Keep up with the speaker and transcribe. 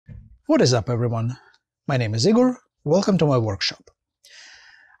What is up, everyone? My name is Igor. Welcome to my workshop.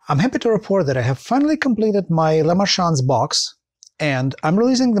 I'm happy to report that I have finally completed my Lemarchand's box, and I'm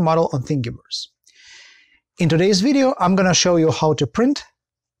releasing the model on Thingiverse. In today's video, I'm going to show you how to print,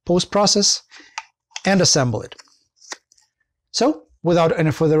 post-process, and assemble it. So, without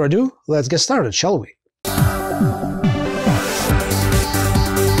any further ado, let's get started, shall we?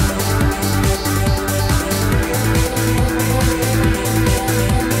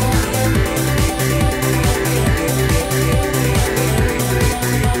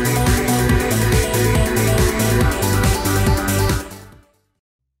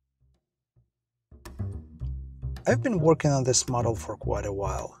 I've been working on this model for quite a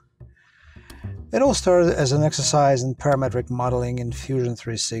while. It all started as an exercise in parametric modeling in Fusion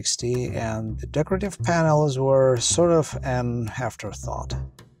 360, and the decorative panels were sort of an afterthought.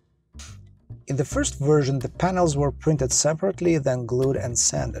 In the first version, the panels were printed separately, then glued and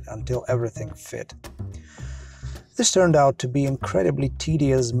sanded until everything fit. This turned out to be incredibly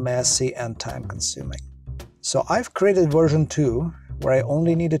tedious, messy, and time-consuming. So I've created version 2, where I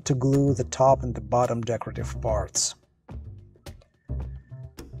only needed to glue the top and the bottom decorative parts.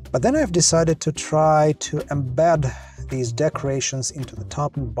 But then I've decided to try to embed these decorations into the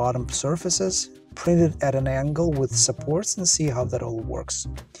top and bottom surfaces, printed at an angle with supports, and see how that all works.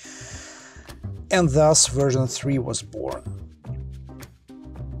 And thus version 3 was born.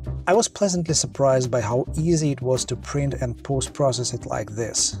 I was pleasantly surprised by how easy it was to print and post-process it like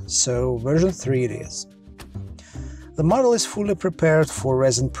this, so version 3 it is. The model is fully prepared for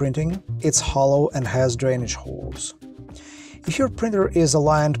resin printing, it's hollow and has drainage holes. If your printer is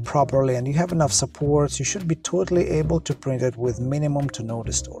aligned properly and you have enough supports, you should be totally able to print it with minimum to no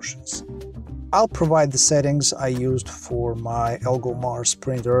distortions. I'll provide the settings I used for my Elegoo Mars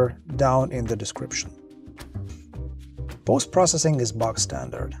printer down in the description. Post-processing is box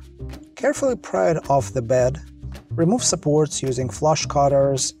standard. Carefully pry it off the bed, remove supports using flush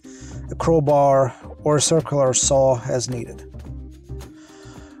cutters, a crowbar, or a circular saw as needed.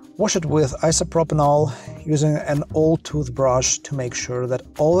 Wash it with isopropanol using an old toothbrush to make sure that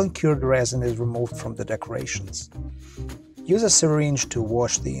all uncured resin is removed from the decorations. Use a syringe to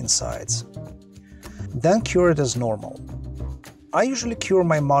wash the insides. Then cure it as normal. I usually cure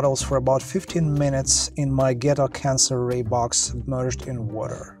my models for about 15 minutes in my Ghetto Cancer Ray box submerged in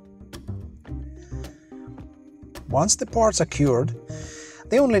water. Once the parts are cured,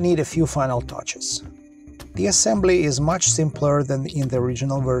 they only need a few final touches. The assembly is much simpler than in the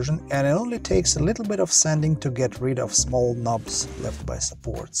original version, and it only takes a little bit of sanding to get rid of small knobs left by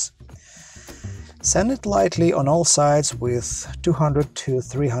supports. Sand it lightly on all sides with 200 to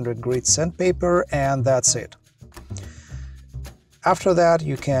 300 grit sandpaper, and that's it. After that,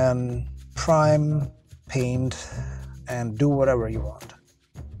 you can prime, paint, and do whatever you want.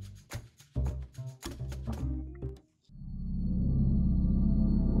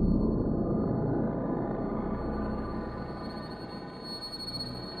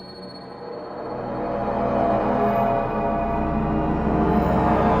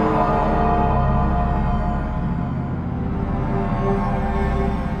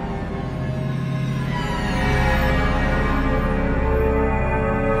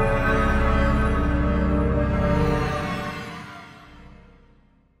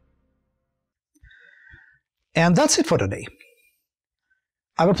 And that's it for today.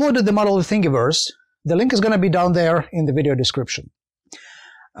 I've uploaded the model to Thingiverse. The link is going to be down there in the video description.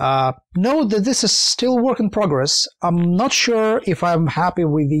 Note that this is still work in progress. I'm not sure if I'm happy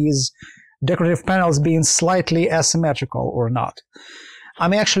with these decorative panels being slightly asymmetrical or not. I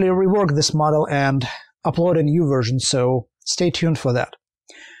may actually rework this model and upload a new version, so stay tuned for that.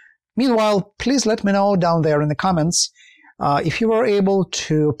 Meanwhile, please let me know down there in the comments if you were able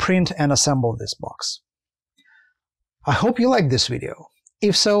to print and assemble this box. I hope you liked this video.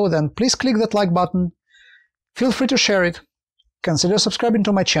 If so, then please click that like button, feel free to share it, consider subscribing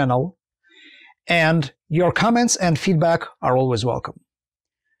to my channel, and your comments and feedback are always welcome.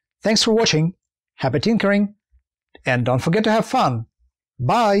 Thanks for watching, happy tinkering, and don't forget to have fun.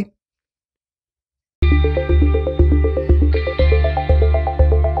 Bye!